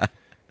 Yeah.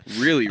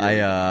 Really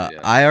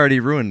I already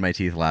ruined my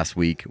teeth last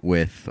week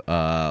with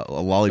a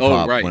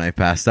lollipop when I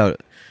passed out.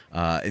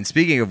 And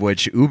speaking of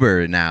which,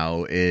 Uber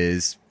now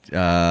is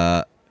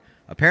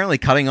apparently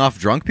cutting off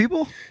drunk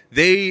people?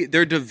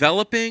 They're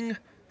developing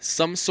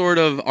some sort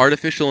of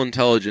artificial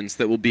intelligence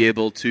that will be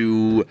able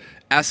to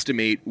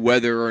estimate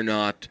whether or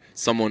not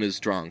someone is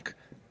drunk.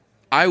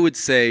 I would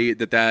say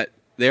that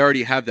they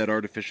already have that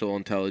artificial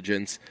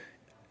intelligence.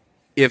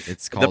 If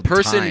the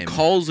person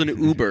calls an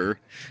Uber,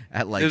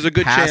 there's a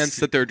good chance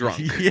that they're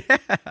drunk. Yeah.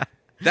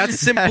 That's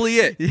simply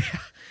it. Yeah.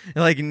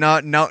 Like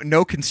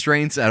no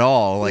constraints at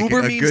all. Like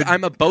Uber means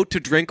I'm about to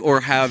drink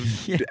or have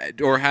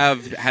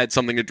had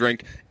something to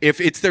drink. If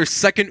it's their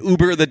second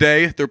Uber of the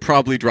day, they're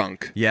probably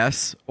drunk.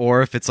 Yes,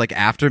 or if it's like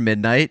after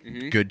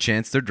midnight, good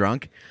chance they're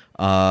drunk.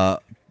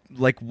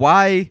 Like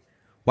why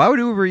would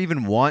Uber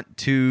even want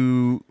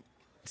to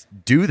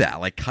do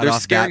that? Like cut They're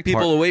off scaring that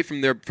people part. away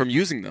from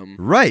using them.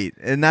 Right,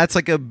 and that's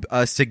like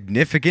a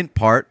significant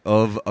part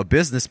of a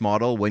business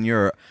model when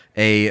you're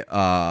a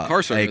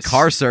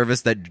car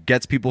service that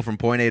gets people from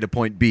point A to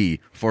point B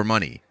for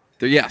money.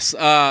 Yes.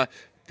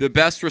 The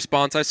best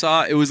response I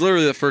saw, it was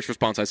literally the first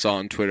response I saw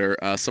on Twitter.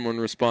 Someone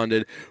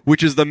responded,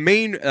 which is the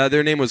main,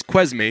 their name was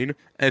Quesmain,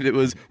 and it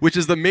was, which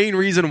is the main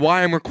reason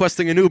why I'm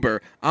requesting an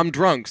Uber. I'm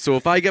drunk, so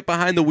if I get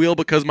behind the wheel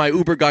because my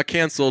Uber got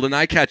canceled and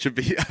I catch a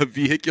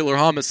vehicular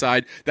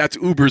homicide, that's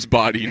Uber's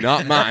body,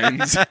 not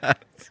mine.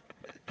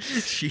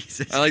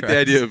 Jesus I like Christ. the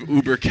idea of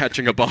Uber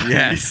catching a body.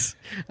 Yes.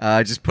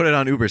 Just put it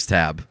on Uber's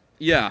tab.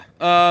 Yeah.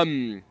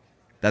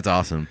 That's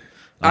awesome.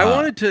 I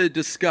wanted to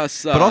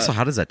discuss... but also,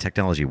 how does that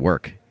technology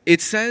work? It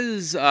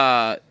says,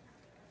 I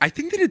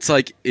think that it's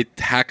like it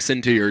hacks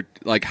into your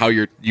how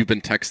you've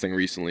been texting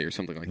recently or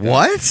something like that.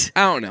 What?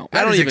 I don't know. That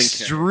I don't is even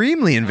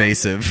extremely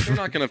invasive. They're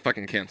not gonna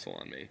fucking cancel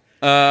on me.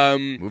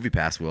 Movie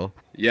Pass will.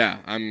 Yeah,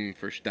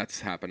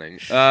 that's happening.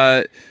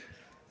 I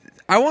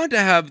wanted to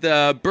have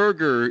the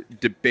burger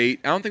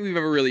debate. I don't think we've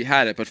ever really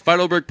had it, but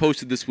Feidelberg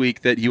posted this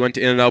week that he went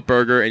to In-N-Out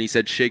Burger and he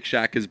said Shake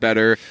Shack is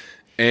better.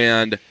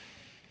 And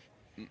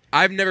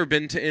I've never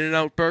been to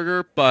In-N-Out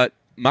Burger, but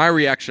my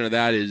reaction to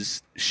that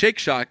is Shake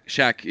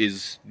Shack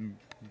is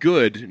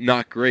good,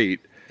 not great.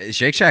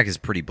 Shake Shack is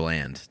pretty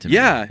bland to me.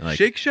 Yeah,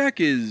 Shake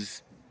Shack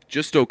is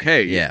just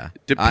okay. Yeah.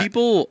 Do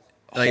people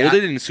like, hold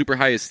it in super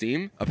high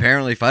esteem?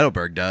 Apparently,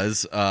 Feidelberg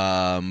does.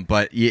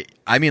 But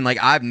I mean, like,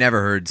 I've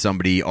never heard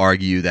somebody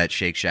argue that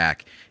Shake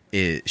Shack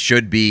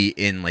should be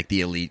in like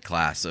the elite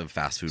class of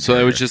fast food. So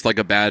burger. it was just like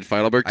a bad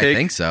Feidelberg take? I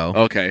think so.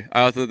 Okay.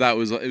 I thought that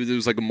was it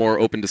was like a more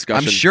open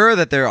discussion. I'm sure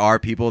that there are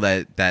people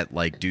that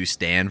like do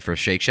stand for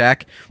Shake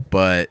Shack,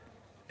 but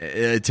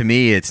to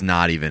me, it's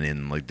not even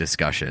in like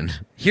discussion.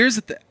 Here's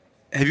the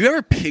have you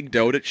ever pigged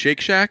out at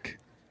Shake Shack?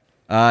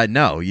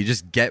 No, you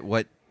just get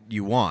what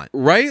you want.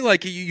 Right?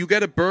 Like you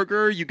get a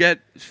burger, you get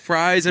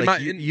fries, and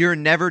Like, you're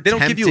never they don't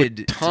give tempted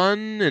you a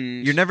ton,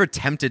 and you're never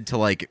tempted to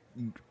like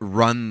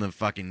run the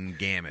fucking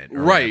gamut,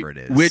 or right? whatever it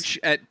is. Which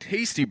at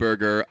Tasty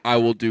Burger I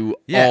will do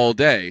Yeah. all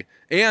day.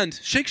 And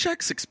Shake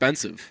Shack's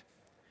expensive.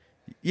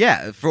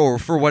 yeah, for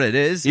what it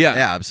is, Yeah.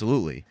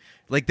 absolutely.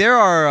 Like there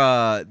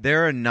are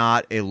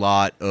not a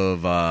lot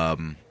of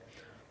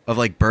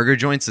like burger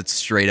joints that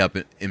straight up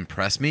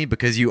impress me,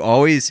 because you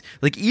always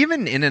like,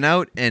 even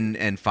In-N-Out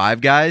and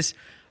Five Guys,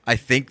 I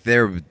think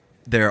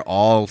they're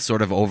all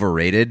sort of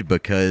overrated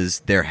because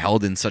they're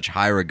held in such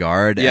high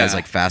regard Yeah. as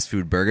like fast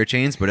food burger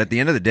chains. But at the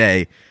end of the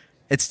day,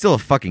 it's still a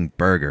fucking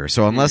burger.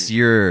 So unless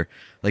you're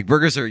like,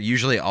 burgers are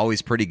usually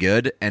always pretty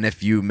good, and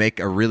if you make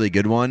a really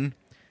good one,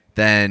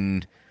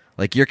 then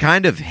like you're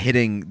kind of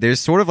hitting. There's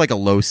sort of like a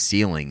low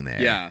ceiling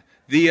there. Yeah.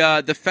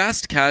 The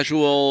fast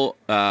casual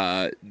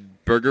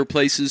burger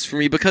places for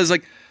me, because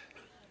like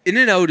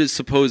In-N-Out is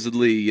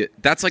supposedly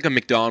that's like a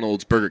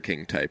McDonald's Burger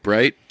King type,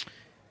 right?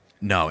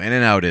 No,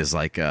 In-N-Out is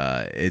like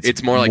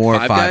it's more like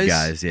Five Five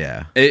Guys?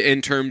 yeah.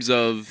 In terms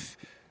of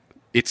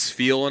its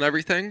feel and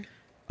everything.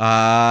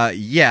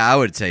 Yeah, I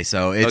would say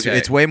so. Okay.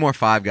 It's way more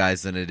Five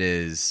Guys than it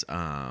is like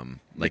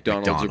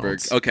McDonald's. Or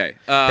McDonald's. Burger. Okay.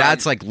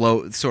 That's like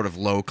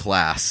low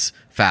class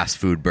fast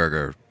food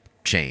burger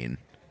chain.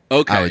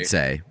 okay. I would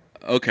say.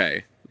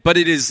 Okay. But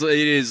it is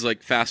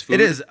like fast food.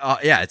 It is,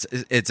 yeah.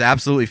 It's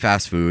absolutely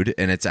fast food,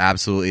 and it's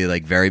absolutely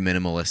like very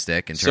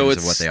minimalistic in So terms of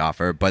it's- what they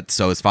offer. But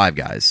so is Five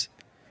Guys.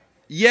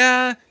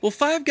 Yeah. Well,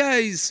 Five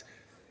Guys.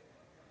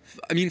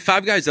 I mean,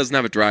 Five Guys doesn't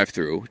have a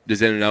drive-through.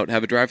 Does In-N-Out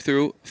have a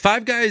drive-through?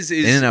 Five Guys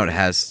is In-N-Out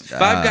has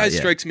Five Guys yeah.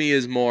 strikes me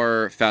as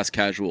more fast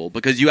casual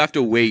because you have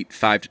to wait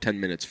 5 to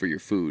 10 minutes for your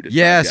food. at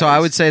Yeah, Five so I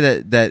Guys. would say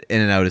that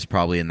In-N-Out is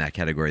probably in that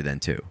category then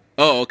too.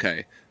 Oh,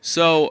 okay.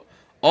 So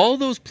all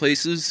those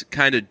places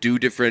kind of do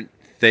different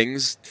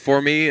things for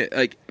me.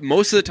 Like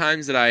most of the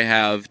times that I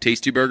have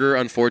Tasty Burger,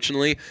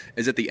 unfortunately,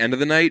 is at the end of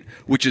the night,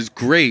 which is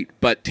great.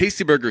 But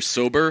Tasty Burger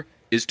sober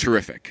is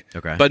terrific.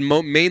 Okay. But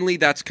mainly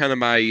that's kind of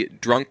my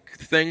drunk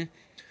thing.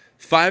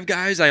 Five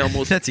Guys, I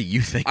almost That's a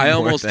you thing. I more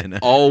almost than,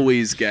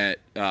 always get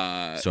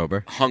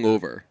sober.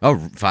 hungover. Oh,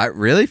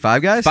 really?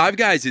 Five Guys? Five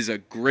Guys is a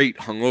great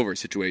hungover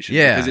situation.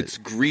 Yeah. Because it's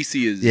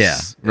greasy as Yeah,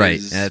 right.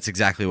 as- And that's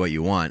exactly what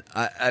you want.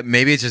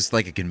 Maybe it's just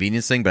like a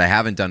convenience thing, but I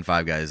haven't done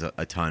Five Guys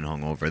a ton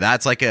hungover.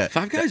 That's like a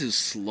Five Guys is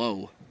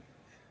slow.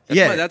 That's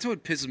Yeah. why, that's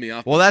what pisses me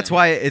off. well. with That's them.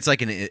 why it's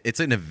like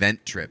an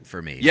event trip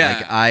for me.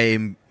 Yeah.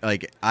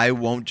 I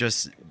won't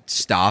just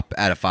stop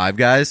at a Five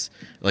Guys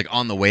like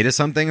on the way to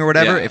something or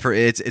whatever. Yeah.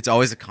 It's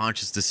always a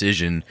conscious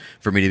decision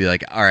for me to be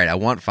like, all right, I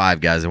want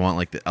Five Guys. I want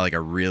like a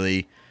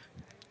really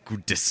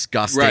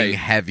disgusting Right.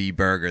 heavy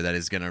burger that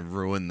is gonna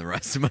ruin the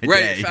rest of my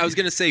Right. day. I was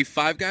gonna say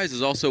Five Guys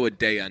is also a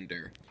day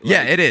ender.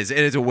 Yeah, Like, it is. It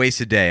is a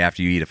wasted day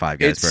after you eat a Five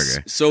Guys it's-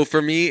 burger. So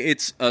for me,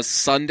 it's a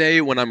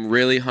Sunday when I'm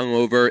really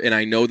hungover and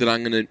I know that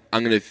I'm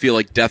gonna feel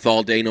like death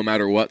all day no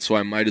matter what. So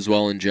I might as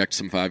well inject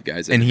some Five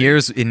Guys. And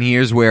in.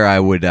 here's where I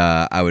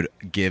would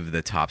give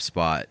the top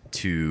spot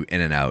to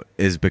In-N-Out,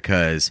 is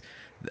because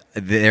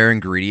their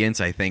ingredients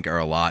I think are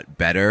a lot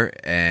better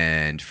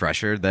and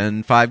fresher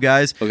than Five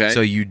Guys. Okay. So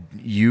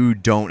you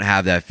don't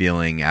have that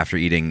feeling after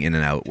eating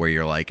In-N-Out where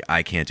you're like,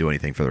 I can't do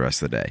anything for the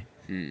rest of the day.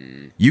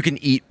 You can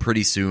eat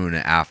pretty soon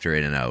after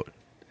In-N-Out.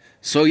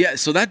 So yeah,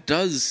 so that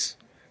does.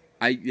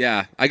 I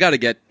got to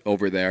get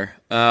over there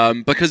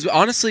because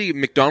honestly,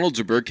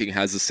 McDonald's or Burger King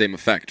has the same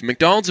effect.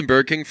 McDonald's and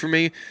Burger King for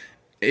me,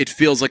 it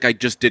feels like I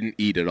just didn't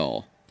eat at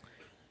all.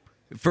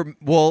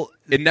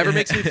 It never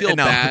makes me feel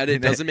No. bad.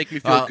 It doesn't make me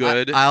feel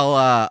good.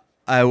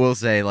 I will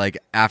say, like,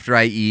 after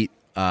I eat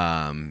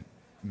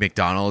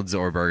McDonald's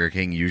or Burger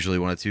King, usually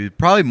one of the two,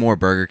 probably more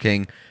Burger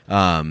King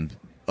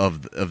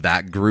of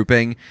that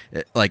grouping,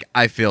 like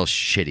I feel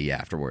shitty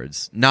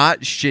afterwards.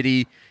 Not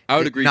shitty. I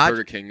would agree. Not,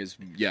 Burger King is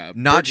not Burger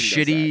King does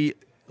shitty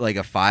like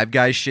a Five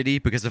Guys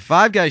shitty, because the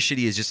Five Guys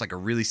shitty is just like a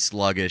really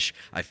sluggish.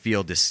 I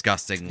feel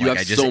disgusting. You Like have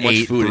I just so much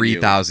ate food in you.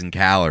 3,000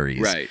 calories.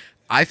 Right.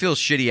 I feel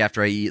shitty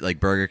after I eat like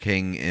Burger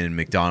King and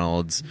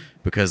McDonald's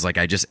because like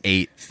I just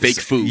ate Fake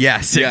food.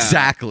 Yes, Yeah.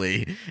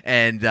 exactly.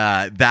 And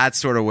that's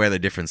sort of where the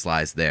difference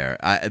lies there.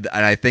 And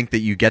I think that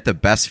you get the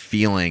best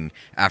feeling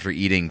after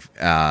eating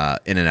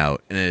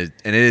In-N-Out, and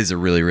it is a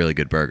really, really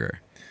good burger.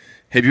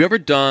 Have you ever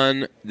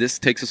done? This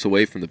takes us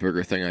away from the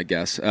burger thing, I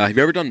guess. Have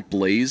you ever done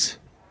Blaze?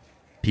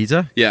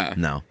 Pizza? Yeah.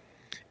 No.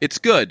 It's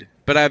good,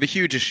 but I have a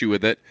huge issue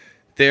with it.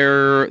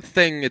 Their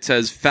thing, it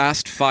says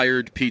fast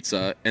fired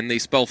pizza, and they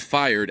spell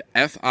fired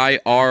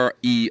FIRE''D.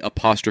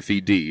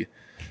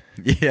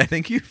 Yeah, I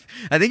think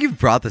you've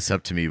brought this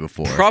up to me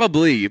before.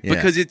 Probably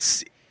because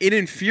it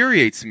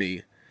infuriates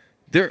me.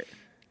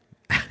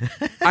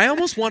 I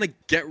almost want to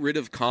get rid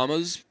of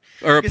commas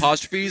or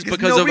apostrophes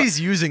because nobody's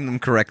using them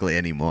correctly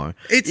anymore.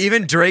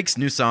 Even Drake's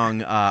new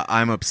song,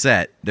 "I'm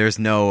Upset." There's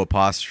no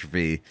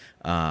apostrophe.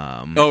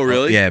 Oh,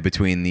 really? Yeah,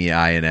 between the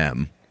I and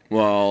M.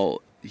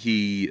 Well,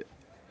 he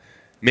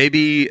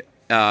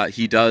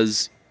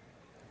does.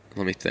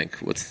 Let me think.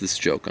 What's this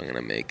joke I'm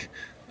gonna make?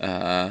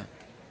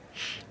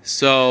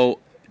 So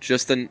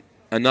just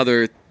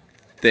another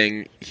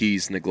thing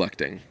he's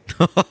neglecting.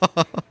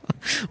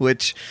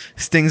 Which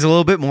stings a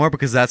little bit more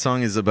because that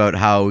song is about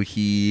how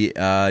he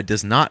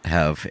does not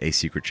have a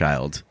secret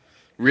child.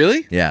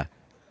 Really? Yeah.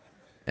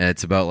 And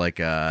it's about like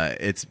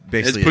it's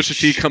basically Has Pusha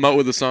T come out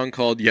with a song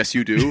called "Yes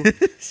You Do"?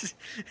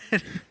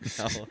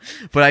 No.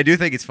 But I do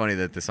think it's funny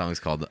that the song's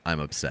called "I'm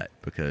Upset"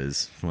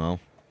 because, well,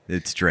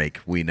 it's Drake.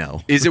 We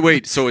know. Is it?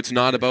 Wait, so it's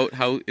not about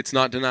how it's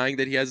not denying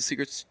that he has a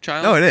secret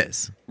child? No, it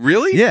is.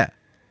 Really? Yeah.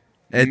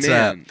 It's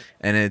Man.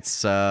 And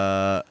it's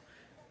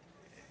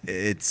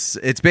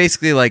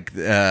basically like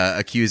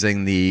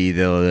accusing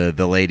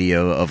the lady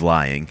of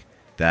lying,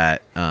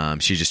 that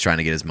she's just trying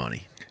to get his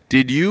money.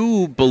 Did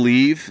you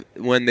believe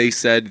when they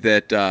said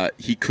that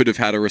he could have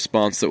had a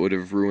response that would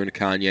have ruined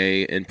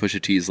Kanye and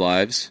Pusha T's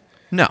lives?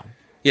 No.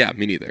 Yeah,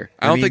 me neither.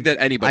 I don't think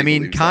that anybody. I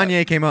mean, believes Kanye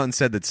that. came out and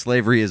said that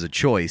slavery is a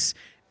choice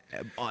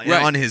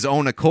Right. on his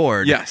own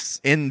accord. Yes.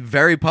 In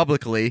very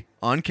publicly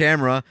on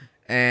camera.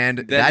 And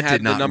that had did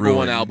the not number ruin,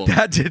 one album.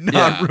 That did not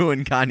Yeah.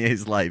 ruin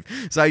Kanye's life.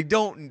 So I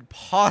don't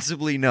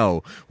possibly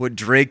know what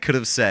Drake could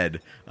have said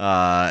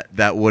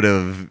that would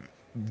have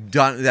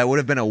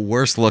been a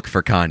worse look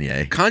for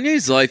Kanye.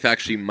 Kanye's life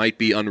actually might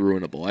be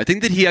unruinable. I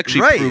think that he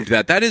actually Right. proved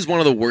that. That is one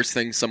of the worst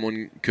things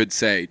someone could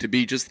say, to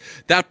be just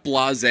that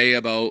blasé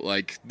about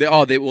like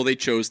they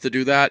chose to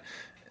do that.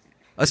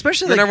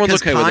 Especially Then everyone's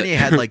because okay with Kanye it.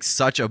 had like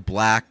such a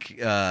black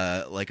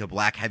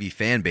heavy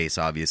fan base,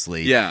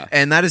 obviously. Yeah.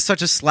 And that is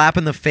such a slap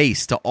in the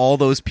face to all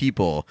those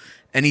people,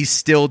 and he's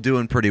still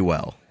doing pretty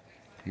well.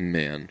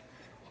 Man,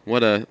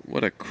 what a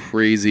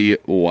crazy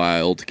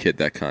wild kid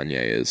that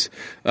Kanye is.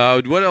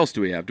 What else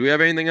do we have? Do we have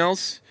anything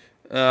else?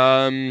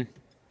 I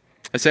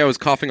say I was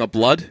coughing up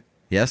blood.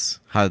 Yes?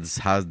 How's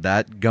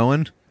that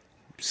going?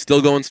 Still going